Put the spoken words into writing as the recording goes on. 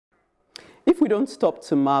If we don't stop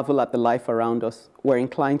to marvel at the life around us, we're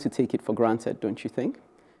inclined to take it for granted, don't you think?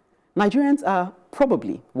 Nigerians are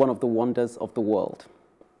probably one of the wonders of the world.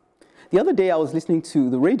 The other day I was listening to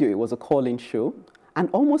the radio. It was a call-in show, and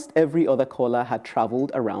almost every other caller had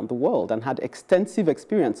traveled around the world and had extensive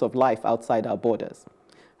experience of life outside our borders.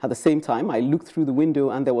 At the same time, I looked through the window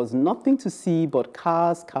and there was nothing to see but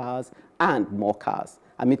cars, cars, and more cars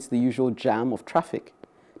amidst the usual jam of traffic.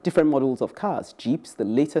 Different models of cars, Jeeps, the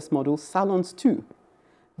latest models, salons too.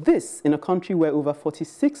 This in a country where over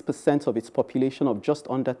 46% of its population of just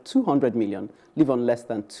under 200 million live on less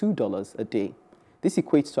than $2 a day. This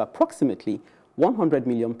equates to approximately 100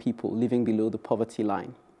 million people living below the poverty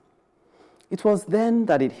line. It was then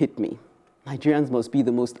that it hit me. Nigerians must be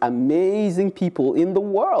the most amazing people in the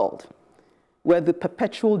world. We're the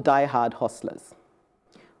perpetual die-hard hustlers.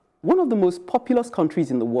 One of the most populous countries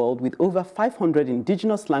in the world with over 500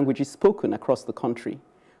 indigenous languages spoken across the country,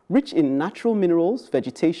 rich in natural minerals,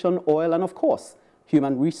 vegetation, oil, and of course,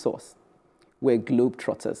 human resource. We're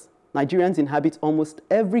globetrotters. Nigerians inhabit almost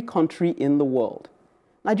every country in the world.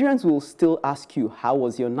 Nigerians will still ask you, how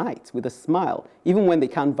was your night, with a smile, even when they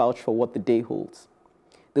can't vouch for what the day holds.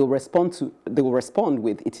 They will respond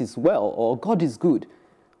with, it is well, or God is good,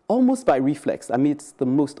 almost by reflex amidst the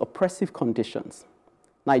most oppressive conditions.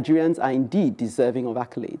 Nigerians are indeed deserving of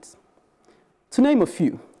accolades. To name a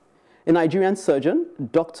few, a Nigerian surgeon,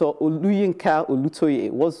 Dr. Oluyinka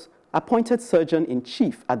Olutoye, was appointed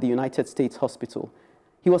surgeon-in-chief at the United States Hospital.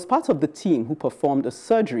 He was part of the team who performed a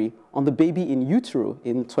surgery on the baby in utero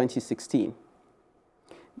in 2016.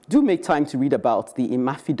 Do make time to read about the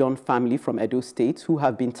Imafidon family from Edo State, who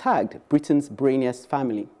have been tagged Britain's brainiest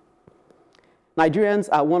family. Nigerians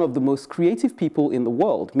are one of the most creative people in the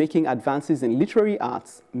world, making advances in literary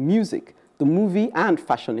arts, music, the movie and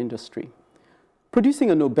fashion industry, producing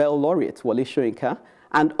a Nobel laureate, Wole Soyinka,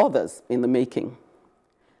 and others in the making.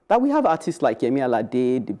 That we have artists like Yemi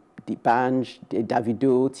Alade, D'banj,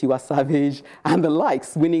 Davido, Tiwa Savage, and the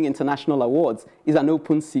likes winning international awards is an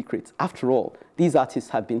open secret. After all, these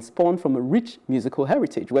artists have been spawned from a rich musical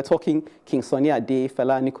heritage. We're talking King Sunny Ade,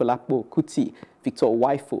 Fela Anikulapo Kuti, Victor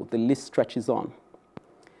Waifo, the list stretches on.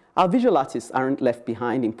 Our visual artists aren't left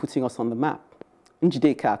behind in putting us on the map.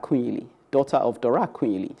 Njideka Akunyili, daughter of Dora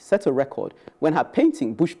Akunyili, set a record when her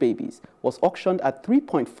painting, Bush Babies, was auctioned at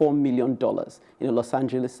 $3.4 million in a Los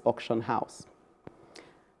Angeles auction house.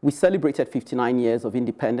 We celebrated 59 years of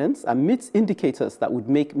independence amidst indicators that would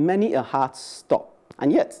make many a heart stop,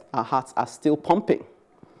 and yet our hearts are still pumping.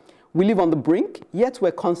 We live on the brink, yet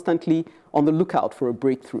we're constantly on the lookout for a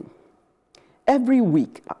breakthrough. Every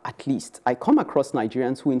week, at least, I come across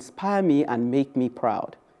Nigerians who inspire me and make me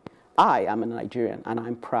proud. I am a Nigerian, and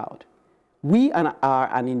I'm proud. We are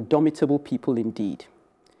an indomitable people indeed.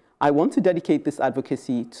 I want to dedicate this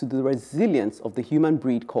advocacy to the resilience of the human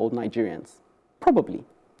breed called Nigerians. Probably,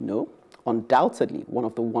 no, undoubtedly one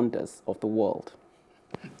of the wonders of the world.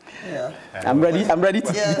 Yeah. I'm ready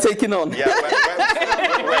to be taken on. Yeah,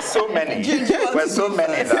 we're so many. We're so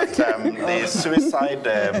many that the suicide,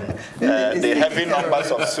 the heavy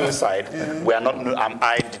numbers of suicide, we are not.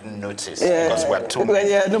 I didn't notice because we're too many.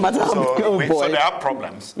 Yeah, no matter how. So there are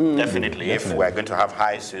problems definitely if we're going to have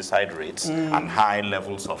high suicide rates and high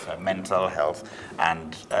levels of mental health,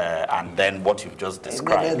 and then what you've just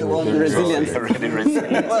described, resilience.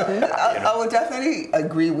 Well, I would definitely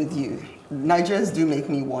agree with you. Nigerians do make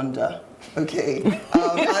me wonder, okay,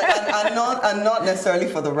 and not necessarily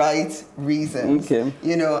for the right reasons. Okay.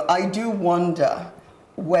 You know, I do wonder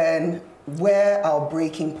where our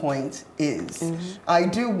breaking point is. I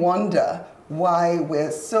do wonder why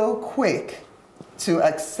we're so quick to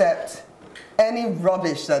accept any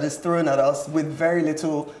rubbish that is thrown at us with very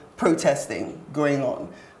little protesting going on.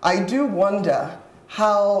 I do wonder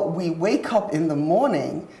how we wake up in the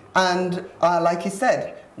morning and, like you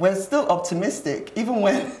said, we're still optimistic, even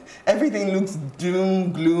when everything looks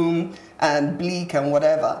doom, gloom, and bleak and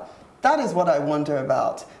whatever. That is what I wonder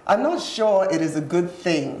about. I'm not sure it is a good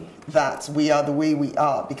thing that we are the way we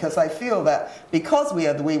are, because I feel that because we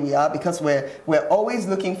are the way we are, because we're always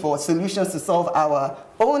looking for solutions to solve our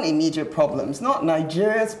own immediate problems, not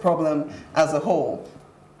Nigeria's problem as a whole,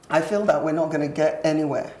 I feel that we're not going to get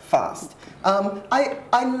anywhere fast.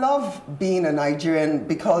 I love being a Nigerian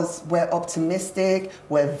because we're optimistic,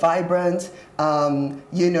 we're vibrant,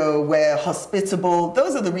 you know, we're hospitable.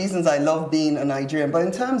 Those are the reasons I love being a Nigerian. But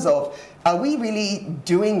in terms of, are we really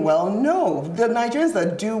doing well? No. The Nigerians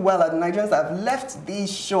that do well are the Nigerians that have left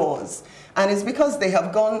these shores. And it's because they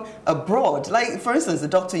have gone abroad. Like, for instance, the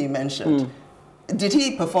doctor you mentioned. Did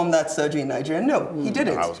he perform that surgery in Nigeria? No, he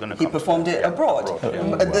didn't. He performed it abroad.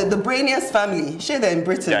 The brainiest family, they're in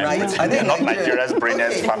Britain, right? They're not Nigeria's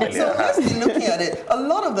brainiest family. So let's be looking at it. A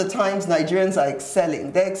lot of the times Nigerians are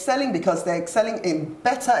excelling. They're excelling because they're excelling in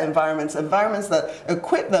better environments that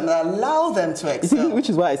equip them, that allow them to excel. You see, which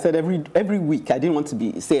is why I said every week. I didn't want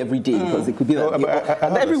to say every day because it could be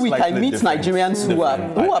that every week I meet Nigerians who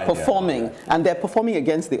are performing, and they're performing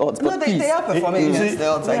against the odds. No, they are performing against the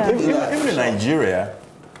odds. Even in Nigeria,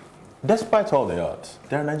 despite all the odds,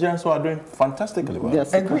 there are Nigerians who are doing fantastically well.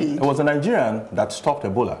 Yes, agreed. It was a Nigerian that stopped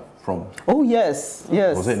Ebola from... Oh, yes.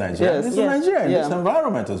 Was it Nigerian? It's a Nigerian in this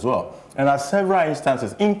environment as well. And at several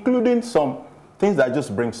instances, including some things that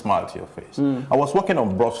just bring smile to your face. I was walking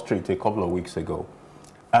on Broad Street a couple of weeks ago,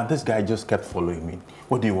 and this guy just kept following me.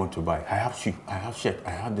 What do you want to buy? I have sheep, I have shirt,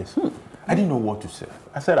 I have this. I didn't know what to say.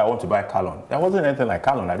 I said, I want to buy Calon. There wasn't anything like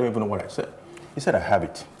Calon. I don't even know what I said. He said, I have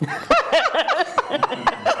it.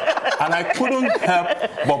 And I couldn't help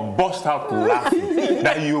but burst out laughing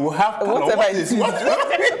that you have Calon. Whatever it is,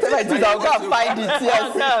 I'll go and find it.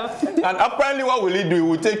 Yes. And apparently what will he do? He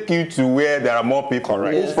will take you to where there are more people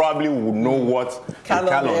who probably would know what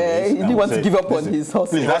Calon is. He didn't want to give up on his hustle.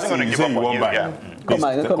 Please, that's going to give up on you. Come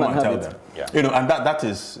and have it. Yeah. You know, and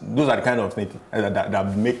those are the kind of things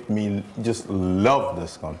that make me just love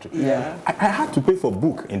this country. Yeah. I had to pay for a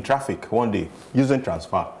book in traffic one day using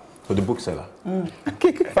transfer for the bookseller.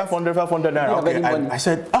 500 naira. Okay, I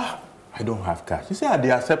said, I don't have cash. He said,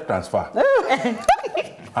 they accept transfer.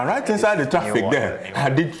 And right inside the traffic there, I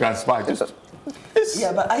did transfer.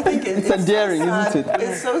 Yeah, but I think it's endearing, isn't it?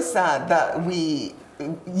 It's so sad that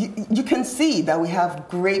you can see that we have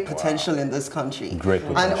great potential in this country. Great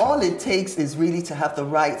potential. And all it takes is really to have the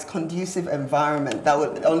right conducive environment that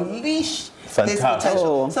would unleash this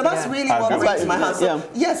potential. So that's really what breaks my heart. So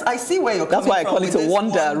yes, I see where you're coming from. That's why I call it a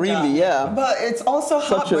wonder, really, But it's also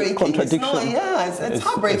heartbreaking. Such a contradiction. It's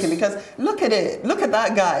heartbreaking because look at it. Look at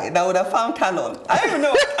that guy that would have found Calon. I don't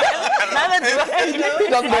know.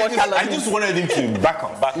 I just wanted him to back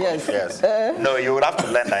up. Yes. No, you would have to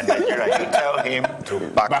learn that in Nigeria. You tell him to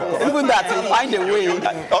back up. Even that, he'll find a way.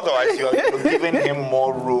 Otherwise, you're giving him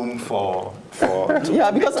more room for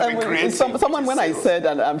because someone, when I said,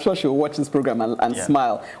 and I'm sure she'll watch this program and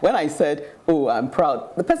smile, when I said, oh, I'm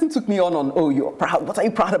proud, the person took me on, oh, you're proud. What are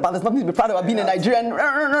you proud about? There's nothing to be proud about being a Nigerian.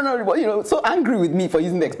 No. You know, so angry with me for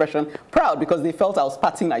using the expression proud because they felt I was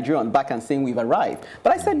patting Nigeria on the back and saying we've arrived.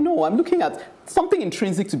 But I said, no, I'm looking at something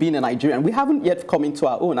intrinsic to being a Nigerian. We haven't yet come into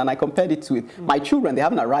our own, and I compared it to my children. They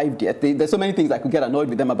haven't arrived yet. There's so many things I could get annoyed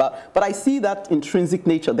with them about, but I see that intrinsic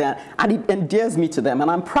nature there, and it endears me to them,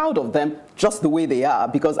 and I'm proud of them just the way they are,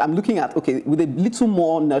 because I'm looking at, okay, with a little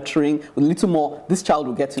more nurturing, with a little more, this child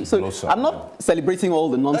will get to. So I'm not celebrating all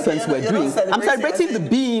the nonsense we're doing. I'm celebrating the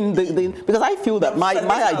being, because I feel that my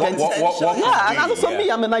identity. And also me,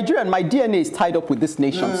 I'm a Nigerian. My DNA is tied up with this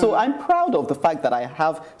nation. So I'm proud of the fact that I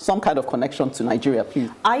have some kind of connection to Nigeria, please.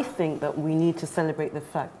 I think that we need to celebrate the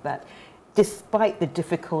fact that despite the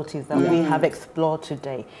difficulties that we have explored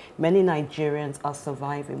today, many Nigerians are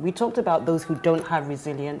surviving. We talked about those who don't have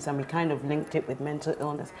resilience, and we kind of linked it with mental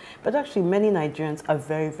illness. But actually, many Nigerians are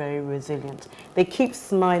very, very resilient. They keep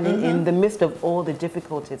smiling in the midst of all the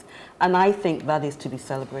difficulties. And I think that is to be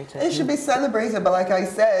celebrated. It should be celebrated, but like I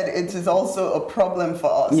said, it is also a problem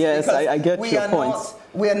for us. Yes, I get your point.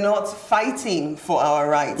 We're not fighting for our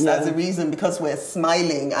rights as a reason because we're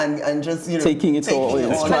smiling and just, you know, taking it all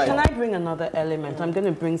in stride. Can I bring another element? I'm going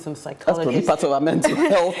to bring some psychology. That's probably part of our mental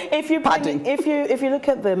health if you look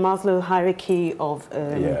at the Maslow hierarchy of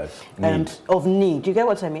need, you get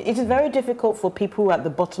what I mean? It is very difficult for people who are at the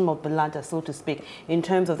bottom of the ladder, so to speak, in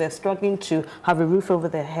terms of they're struggling to have a roof over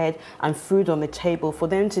their head and food on the table, for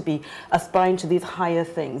them to be aspiring to these higher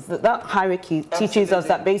things. That hierarchy teaches us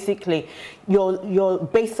that basically your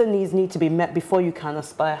baser needs need to be met before you can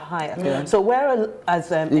aspire higher. Yeah. So whereas, as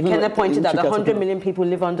Ekene pointed out, 100 million people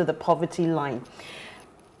live under the poverty line.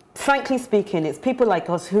 Frankly speaking, it's people like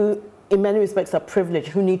us who, in many respects, are privileged,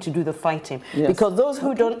 who need to do the fighting. Yes. Because those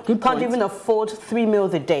who can't even afford 3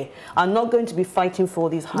 meals a day are not going to be fighting for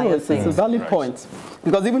these higher things. It's a valid point.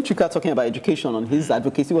 Because even Chuka, talking about education on his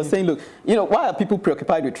advocacy, was saying, look, you know, why are people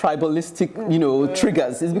preoccupied with tribalistic, you know,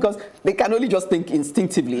 triggers? It's because they can only just think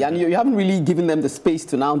instinctively, and you haven't really given them the space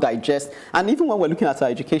to now digest. And even when we're looking at our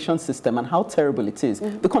education system and how terrible it is,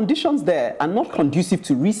 the conditions there are not conducive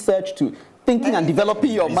to research, to thinking and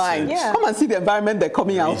developing your mind. Yeah. Come and see the environment they're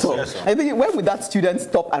coming out of. I think when would that student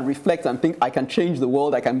stop and reflect and think, I can change the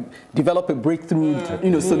world, I can develop a breakthrough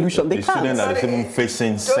solution? They can't. Student that is even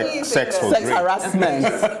facing sex harassment.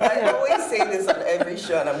 I always say this on every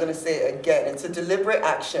show, and I'm going to say it again. It's a deliberate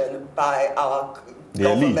action by our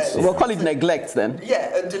government. We'll call it neglect then.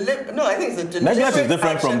 Yeah, no, I think it's a deliberate Neglect is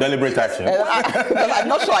different from deliberate action. I'm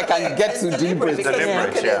not sure I can get to deliberate.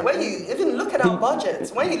 When you even look at our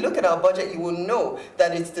budgets, you will know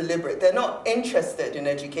that it's deliberate. They're not interested in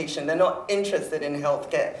education. They're not interested in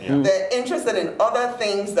healthcare. They're interested in other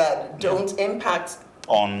things that don't impact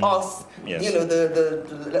on us,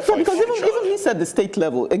 because even he said the state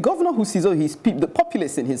level, a governor who sees the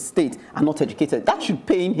populace in his state are not educated, that should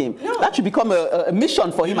pain him. No. That should become a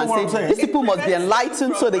mission for him and say, these people must be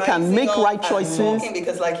enlightened so they can make right choices.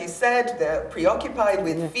 Because like you said, they're preoccupied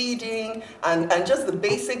with feeding and just the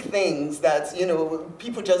basic things that,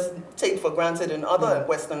 people just take for granted in other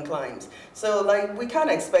Western climes. So like, we can't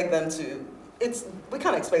expect them to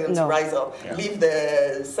to rise up, leave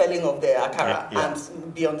the selling of their akara and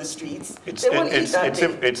be on the streets. It's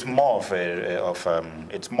more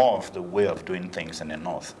of the way of doing things in the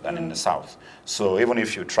north than in the south. So even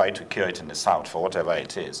if you try to cure it in the south for whatever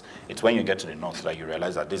it is, it's when you get to the north that you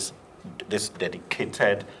realize that this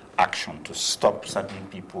dedicated action to stop certain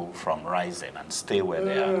people from rising and stay where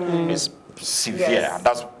they are is severe, and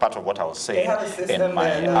that's part of what I was saying in my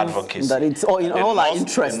advocacy. That it's all in all our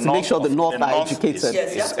interest to make sure the North are educated.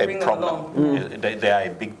 Is a problem. They are a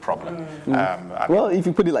big problem. Well, if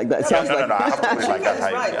you put it like that, it sounds like... No, I have to put it like that.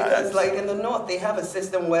 That's right, because like in the North, they have a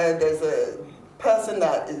system where there's a person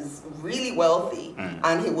that is really wealthy,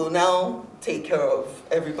 and he will now take care of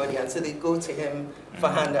everybody, and so they go to him for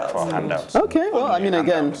handouts. Okay, well, I mean,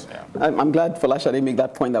 again, I'm glad Folashade made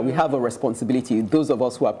that point that we have a responsibility, those of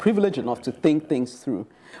us who are privileged enough to think things through.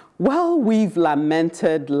 Well, we've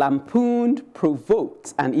lamented, lampooned,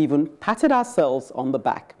 provoked, and even patted ourselves on the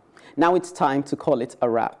back. Now it's time to call it a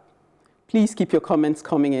wrap. Please keep your comments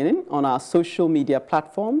coming in on our social media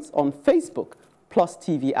platforms on Facebook, Plus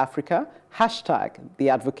TV Africa,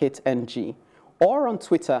 #TheAdvocateNG, or on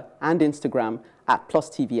Twitter and Instagram at Plus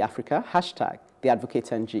TV Africa,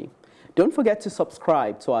 #TheAdvocateNG. Don't forget to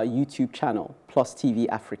subscribe to our YouTube channel, Plus TV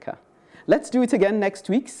Africa. Let's do it again next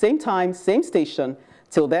week, same time, same station.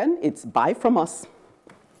 Till then, it's bye from us.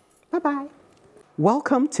 Bye-bye.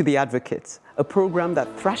 Welcome to The Advocate, a program that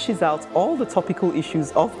thrashes out all the topical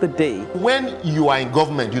issues of the day. When you are in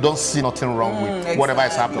government, you don't see nothing wrong with whatever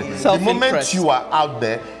is happening. The moment you are out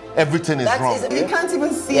there, everything is wrong. You can't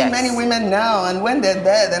even see many women now, and when they're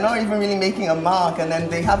there, they're not even really making a mark, and then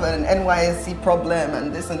they have an NYSC problem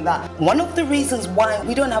and this and that. One of the reasons why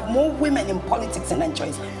we don't have more women in politics in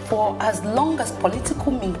Nigeria is for as long as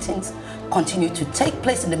political meetings continue to take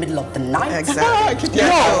place in the middle of the night. Exactly.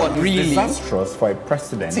 Really disastrous for a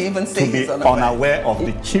president to even say be unaware of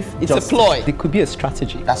the chief justice. It's a ploy. It could be a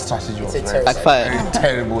strategy. That strategy was very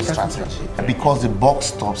terrible strategy. Because the buck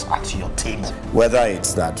stops at your table. Whether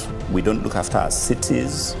it's that we don't look after our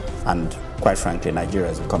cities, and quite frankly,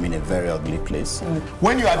 Nigeria is becoming a very ugly place.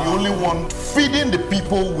 When you are the only one feeding the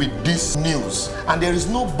people with this news, and there is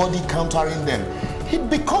nobody countering them, it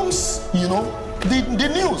becomes, the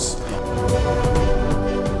news.